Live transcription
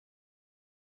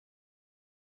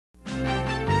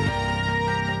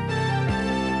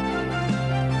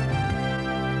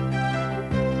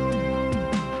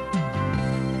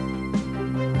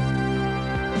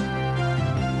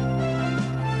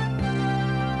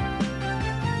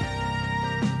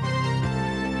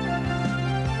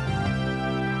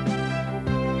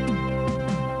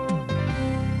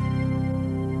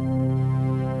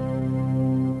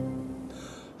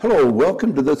Hello,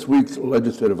 welcome to this week's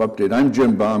Legislative Update. I'm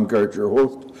Jim Baumgart, your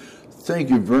host.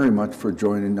 Thank you very much for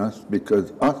joining us,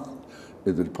 because us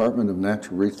is the Department of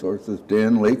Natural Resources.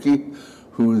 Dan Lakey,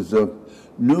 who's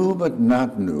new but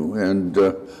not new, and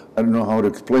I don't know how to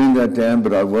explain that, Dan,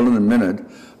 but I will in a minute.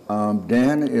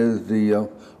 Dan is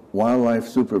the wildlife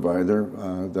supervisor,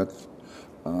 that's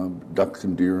ducks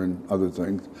and deer and other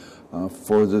things,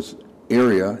 for this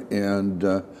area, and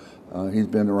he's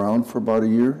been around for about a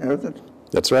year, hasn't it?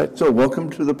 That's right. So welcome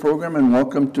to the program, and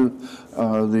welcome to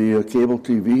the cable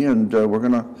TV, and we're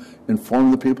going to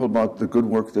inform the people about the good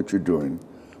work that you're doing.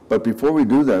 But before we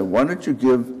do that, why don't you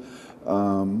give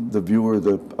the viewer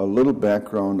a little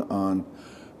background on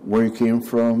where you came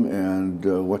from and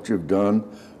what you've done,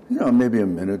 maybe a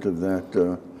minute of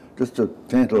that, just to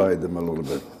tantalize them a little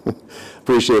bit.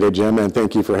 Appreciate it, Jim, and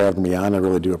thank you for having me on. I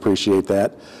really do appreciate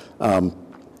that.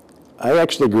 I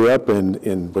actually grew up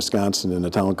in Wisconsin in a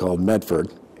town called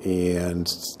Medford and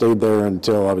stayed there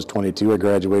until I was 22. I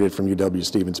graduated from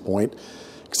UW-Stevens Point,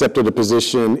 accepted a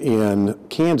position in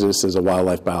Kansas as a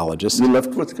wildlife biologist. You left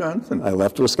Wisconsin? I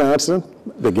left Wisconsin.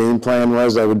 The game plan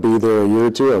was I would be there a year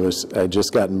or two. I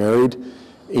just got married,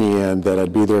 and that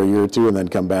I'd be there a year or two and then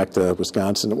come back to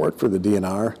Wisconsin and work for the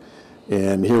DNR.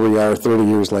 And here we are 30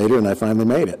 years later, and I finally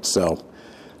made it. So.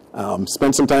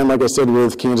 Spent some time, like I said,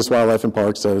 with Kansas Wildlife and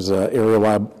Parks. I was an area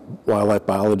wildlife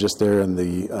biologist there in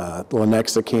the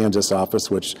Lenexa, Kansas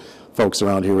office, which folks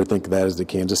around here would think of that as the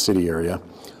Kansas City area.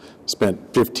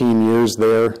 Spent 15 years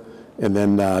there, and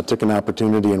then took an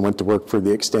opportunity and went to work for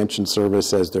the Extension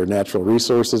Service as their natural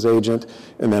resources agent,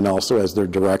 and then also as their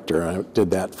director. I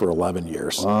did that for 11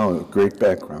 years. Wow, great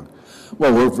background.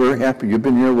 Well, we're very happy. You've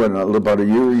been here, what, about a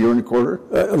year and a quarter?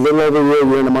 A little over a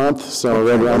year and a month, so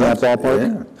right around that ballpark.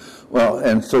 Yeah. Well,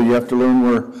 and so you have to learn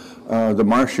where the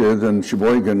marsh is and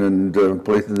Sheboygan and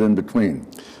places in between.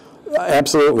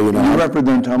 Absolutely. You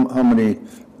represent how many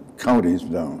counties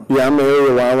down? Yeah, I'm the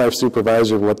area wildlife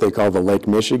supervisor of what they call the Lake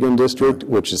Michigan District,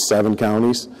 which is 7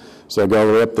 counties. So I go all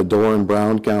the way up to Door and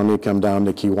Brown County, come down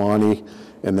to Kewaunee,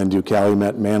 and then do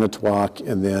Calumet, Manitowoc,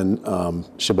 and then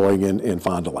Sheboygan and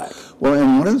Fond du Lac. Well,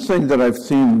 and one of the things that I've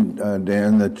seen,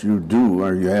 Dan, that you do,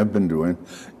 or you have been doing,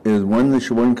 is when the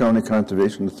Sheboygan County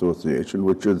Conservation Association,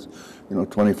 which is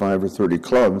 25 or 30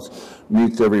 clubs,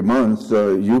 meets every month,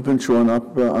 you've been showing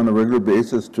up on a regular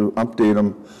basis to update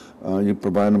them. You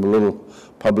provide them a little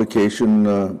publication.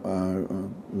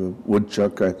 The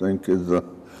Woodchuck, I think, is the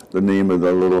name of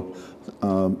the little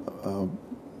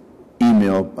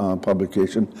email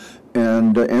publication,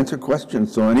 and answer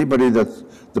questions. So anybody that's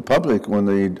the public, when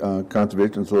the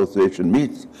Conservation Association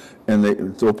meets and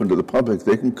it's open to the public,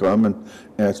 they can come and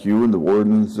ask you and the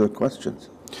wardens questions.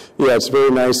 Yeah, it's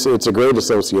very nice. It's a great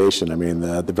association. I mean,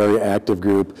 the very active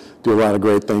group do a lot of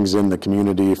great things in the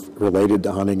community related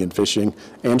to hunting and fishing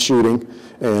and shooting,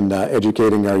 and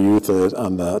educating our youth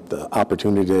on the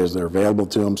opportunities that are available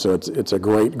to them. So it's a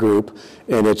great group,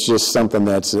 and it's just something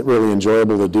that's really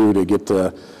enjoyable to do, to get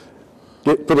to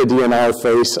put a DNR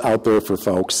face out there for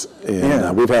folks.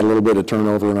 And we've had a little bit of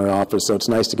turnover in our office, so it's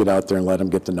nice to get out there and let them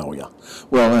get to know you.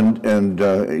 Well, and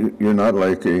you're not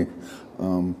like a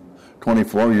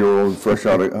 24-year-old fresh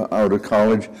out of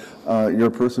college. You're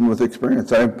a person with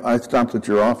experience. I stopped at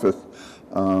your office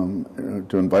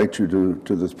to invite you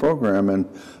to this program,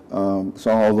 and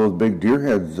saw all those big deer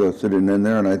heads sitting in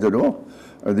there, and I said, "Oh,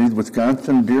 are these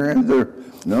Wisconsin deer heads?"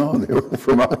 No, they were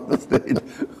from out of the state.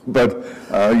 But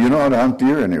you know how to hunt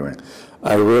deer anyway.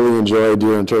 I really enjoy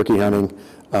deer and turkey hunting.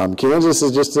 Kansas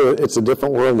is it's a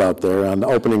different world out there. On the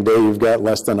opening day, you've got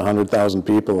less than 100,000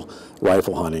 people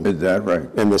rifle hunting. Is that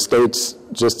right? And the state's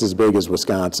just as big as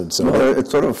Wisconsin. So well, it's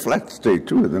sort of a flat state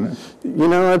too, isn't it?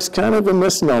 It's kind of a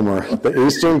misnomer. The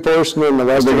eastern portion and the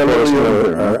western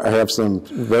portion have some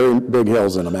very big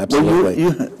hills in them, absolutely.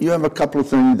 Well, you have a couple of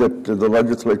things that the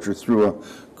legislature threw a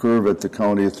curve at the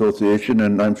county association,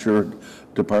 and I'm sure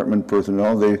department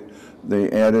personnel,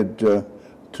 they added to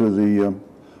the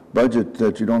budget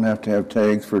that you don't have to have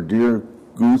tags for deer,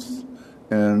 goose,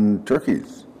 and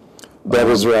turkeys. That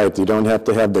is right. You don't have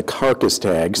to have the carcass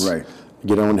tags. Right.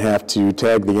 You don't have to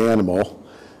tag the animal,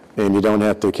 and you don't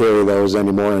have to carry those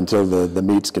anymore until the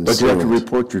meat's consumed. But you have to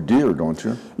report your deer, don't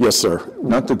you? Yes, sir.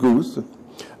 Not the goose?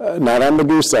 Not on the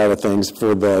goose side of things.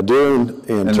 For the deer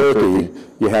and turkey,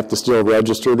 you have to still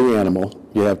register the animal.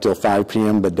 You have till 5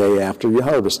 p.m. the day after you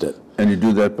harvest it. And you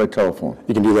do that by telephone?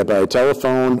 You can do that by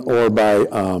telephone or by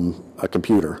a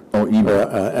computer Oh, email.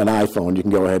 or an iPhone, you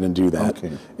can go ahead and do that.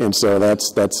 Okay. And so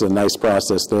that's a nice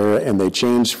process there. And they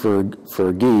changed for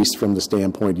geese from the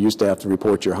standpoint, you used to have to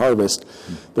report your harvest.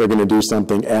 They're going to do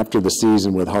something after the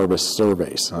season with harvest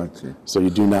surveys. I see. So you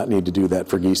do not need to do that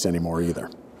for geese anymore either.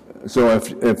 So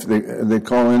if they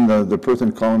call in, the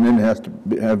person calling in has to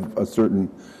have a certain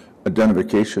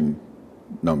identification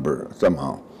number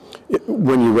somehow.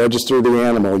 When you register the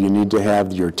animal, you need to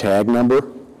have your tag number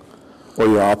or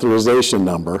your authorization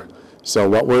number. So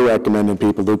what we're recommending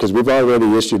people do, because we've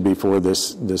already issued before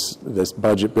this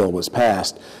budget bill was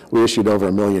passed, we issued over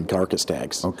 1 million carcass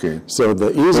tags. Okay. So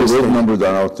the So easiest those thing, numbers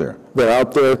are out there. they're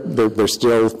out there, they're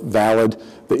still valid.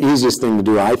 The easiest thing to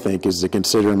do, I think, is to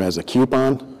consider them as a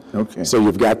coupon. Okay. So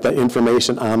you've got the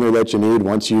information on there that you need.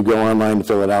 Once you go online and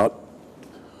fill it out,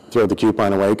 throw the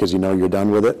coupon away because you know you're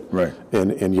done with it. Right.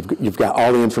 And you've got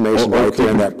all the information right there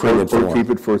in that printed or form. keep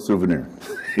it for a souvenir.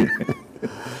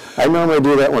 I normally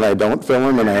do that when I don't fill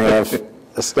them, and I have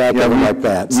a stack of them like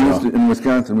that. We used So. to, in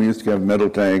Wisconsin, we used to have metal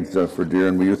tags for deer,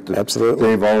 and we used to Absolutely.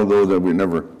 save all of those that we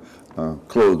never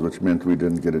closed, which meant we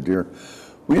didn't get a deer.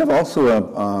 We have also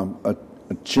a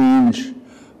change.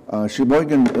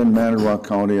 Sheboygan and Manitowoc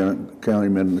County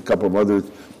and a couple of others,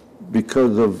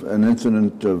 because of an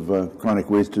incident of chronic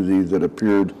waste disease that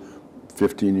appeared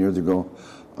 15 years ago,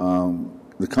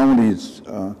 the county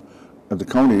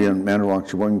and Manitowoc,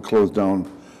 Sheboygan closed down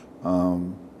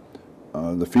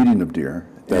the feeding of deer.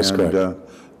 That's correct.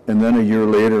 And then a year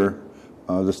later,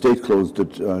 the state closed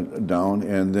it down,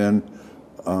 and then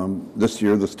this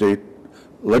year the state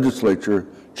legislature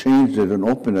changed it and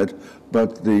opened it,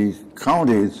 but the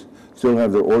counties still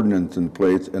have their ordinance in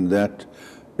place, and that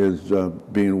is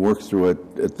being worked through it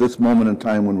at this moment in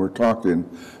time when we're talking,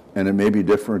 and it may be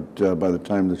different by the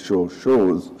time the show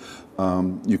shows.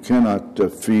 You cannot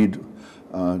feed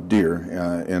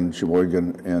deer in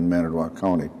Sheboygan and Manitowoc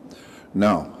County.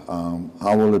 Now,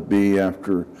 how will it be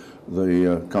after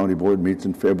the county board meets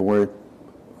in February?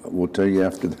 We'll tell you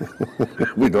after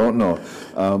that. We don't know.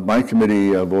 My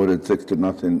committee voted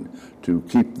 6-0 to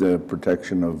keep the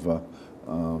protection of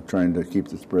trying to keep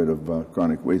the spread of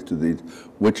chronic waste disease,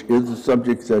 which is a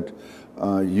subject that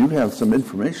you have some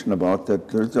information about, that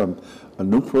there's a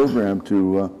new program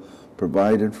to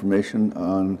provide information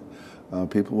on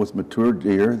people with mature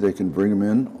deer. They can bring them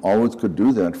in, always could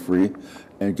do that free,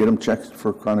 and get them checked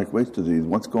for chronic waste disease.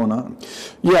 What's going on?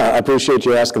 Yeah, I appreciate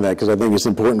you asking that because I think it's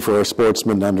important for our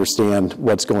sportsmen to understand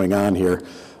what's going on here.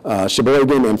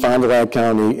 Sheboygan and Fond du Lac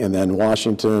County, and then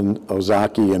Washington,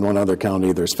 Ozaukee, and one other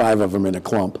county, there's 5 of them in a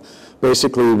clump.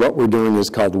 Basically, what we're doing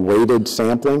is called weighted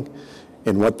sampling,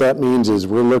 and what that means is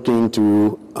we're looking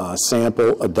to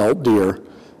sample adult deer,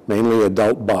 mainly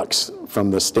adult bucks,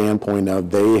 from the standpoint of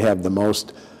they have the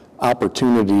most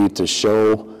opportunity to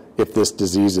show if this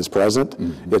disease is present.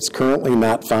 Mm-hmm. It's currently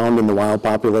not found in the wild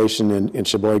population in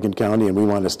Sheboygan County, and we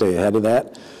want to stay ahead of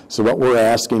that. So what we're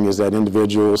asking is that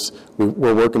individuals,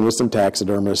 we're working with some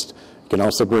taxidermists, you can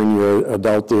also bring your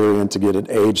adult deer in to get it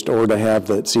aged or to have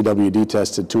the CWD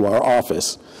tested to our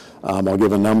office. I'll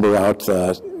give a number out,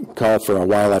 call for our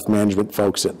wildlife management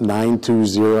folks at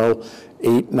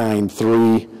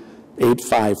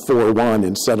 920-893-8541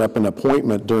 and set up an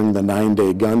appointment during the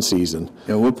 9-day gun season.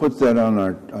 Yeah, we'll put that on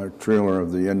our trailer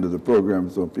of the end of the program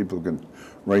so people can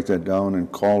write that down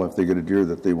and call if they get a deer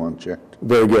that they want checked.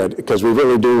 Very good, because we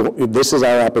really do, this is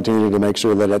our opportunity to make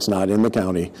sure that it's not in the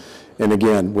county. And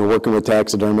again, we're working with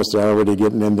taxidermists, they're already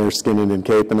getting in there, skinning and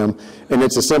caping them. And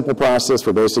it's a simple process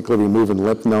for basically removing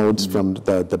lymph nodes from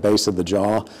the base of the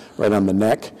jaw, right on the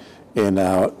neck. And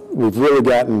we've really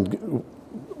gotten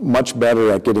much better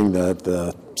at getting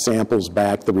the samples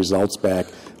back, the results back.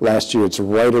 Last year, it's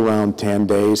right around 10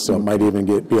 days, so it might even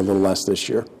be a little less this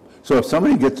year. So if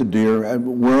somebody gets a deer,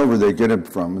 wherever they get it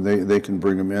from, they can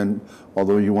bring them in,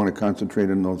 although you want to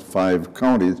concentrate in those 5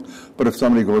 counties. But if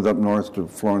somebody goes up north to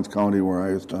Florence County, where I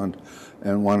used to hunt,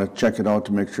 and want to check it out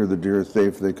to make sure the deer is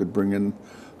safe, they could bring in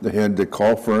the head. They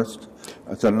call first,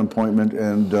 set an appointment,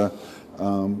 and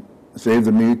save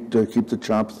the meat, keep the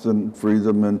chops and freeze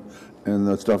them, and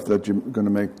the stuff that you're going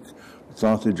to make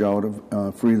sausage out of,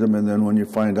 freeze them, and then when you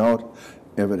find out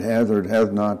if it has or it has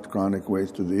not chronic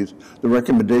waste disease, the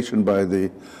recommendation by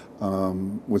the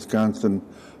Wisconsin,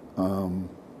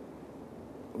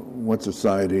 what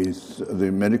societies,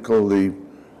 the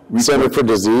Center for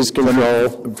Disease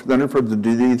Control. Center for the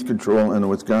Disease Control and the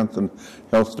Wisconsin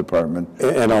Health Department.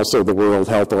 And also the World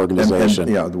Health Organization.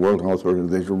 Yeah, the World Health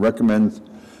Organization recommends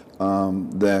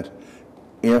that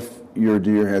if your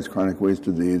deer has chronic waste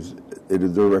disease, it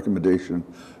is their recommendation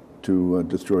to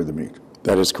destroy the meat.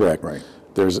 That is correct. Right.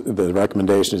 The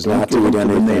recommendation is not to Don't eat give them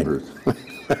to the anything. neighbors.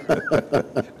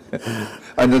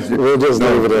 We'll just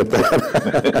leave it at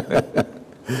that.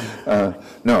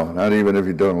 No, not even if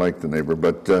you don't like the neighbor.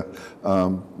 But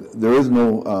there is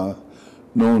no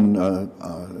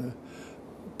known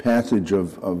passage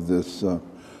of this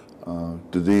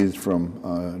disease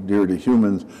from deer to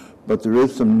humans, but there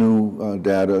is some new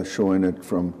data showing it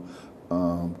from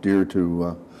deer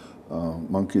to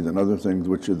monkeys and other things,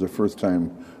 which is the first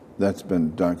time that's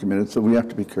been documented. So we have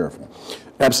to be careful.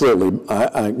 Absolutely.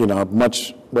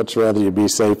 Much rather you be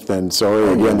safe than sorry.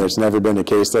 Oh, Again, yeah. there's never been a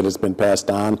case that has been passed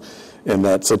on. In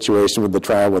that situation with the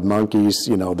trial with monkeys,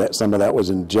 that some of that was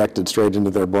injected straight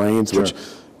into their brains, which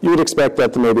you would expect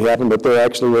that to maybe happen, but there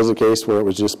actually was a case where it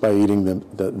was just by eating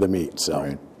the meat. So.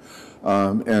 Right.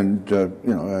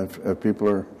 If people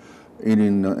are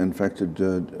eating infected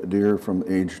deer from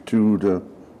age 2 to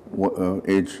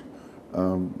age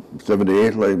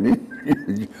 78 like me,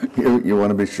 you want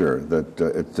to be sure that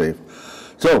it's safe.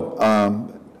 So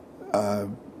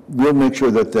we'll make sure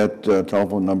that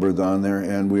telephone number is on there,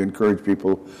 and we encourage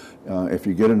people, if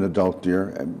you get an adult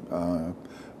deer,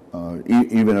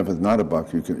 even if it's not a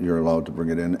buck, you're allowed to bring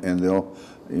it in, and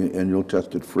you'll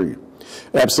test it free.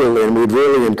 Absolutely, and we'd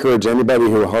really encourage anybody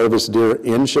who harvests deer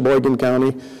in Sheboygan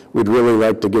County, we'd really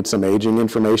like to get some aging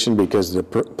information, because the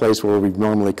place where we've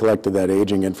normally collected that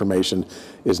aging information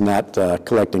is not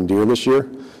collecting deer this year.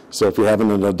 So if you're having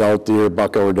an adult deer,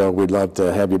 buck or doe, we'd love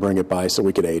to have you bring it by so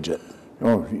we could age it.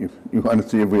 Oh, you want to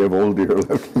see if we have old deer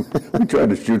left? We try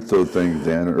to shoot those things,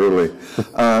 Dan, early.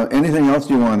 Anything else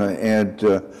you want to add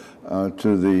to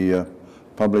the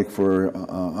public for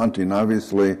hunting?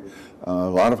 Obviously, a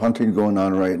lot of hunting going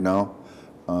on right now.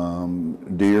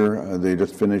 Deer, they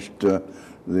just finished the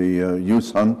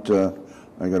youth hunt. I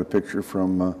got a picture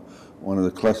from one of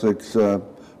the classics. Their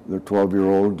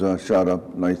 12-year-old shot a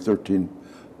nice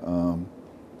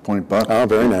 13-point buck. Oh,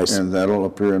 very nice. And that'll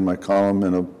appear in my column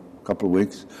in a couple of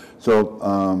weeks.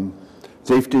 So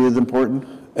safety is important?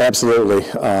 Absolutely.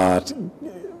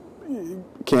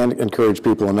 Can't encourage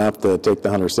people enough to take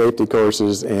the hunter safety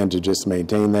courses and to just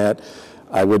maintain that.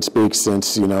 I would speak,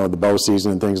 since the bow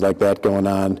season and things like that going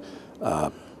on,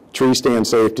 tree stand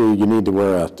safety, you need to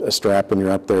wear a strap when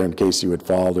you're up there in case you would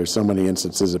fall. There's so many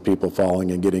instances of people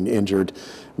falling and getting injured.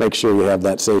 Make sure you have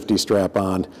that safety strap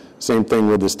on. Same thing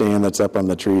with the stand that's up on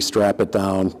the tree, strap it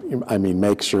down.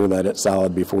 Make sure that it's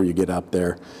solid before you get up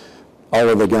there. All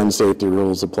of the gun safety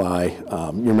rules apply.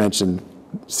 You mentioned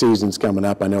season's coming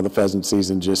up. I know the pheasant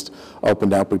season just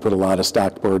opened up. We put a lot of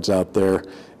stock birds out there,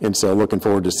 and so looking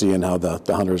forward to seeing how the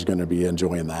hunter's going to be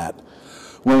enjoying that.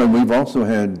 Well, and we've also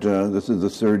had, this is the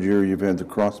third year you've had the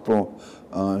crossbow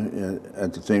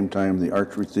at the same time the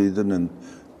archery season, and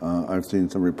I've seen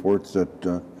some reports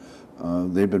that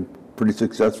they've been pretty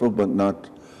successful, but not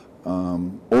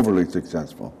overly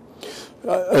successful.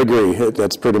 I agree.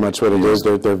 That's pretty much what it is.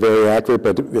 They're very accurate,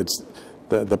 but it's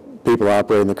the people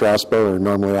operating the crossbow are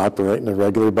normally operating a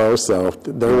regular bow, so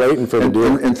they're waiting for the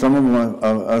deer. And some of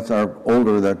us are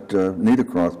older that need a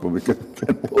crossbow because we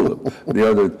can't pull the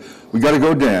other. We got to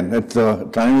go, Dan.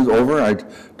 Time is over. I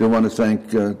do want to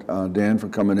thank Dan for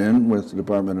coming in with the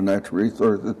Department of Natural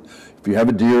Resources. If you have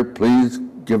a deer, please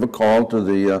give a call to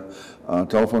the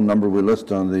telephone number we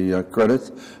list on the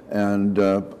credits, and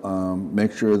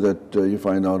make sure that you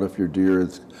find out if your deer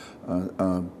is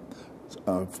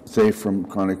safe from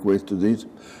chronic waste disease.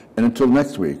 And until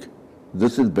next week,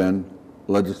 this has been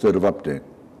Legislative Update.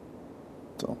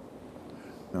 So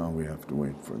now we have to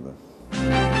wait for the...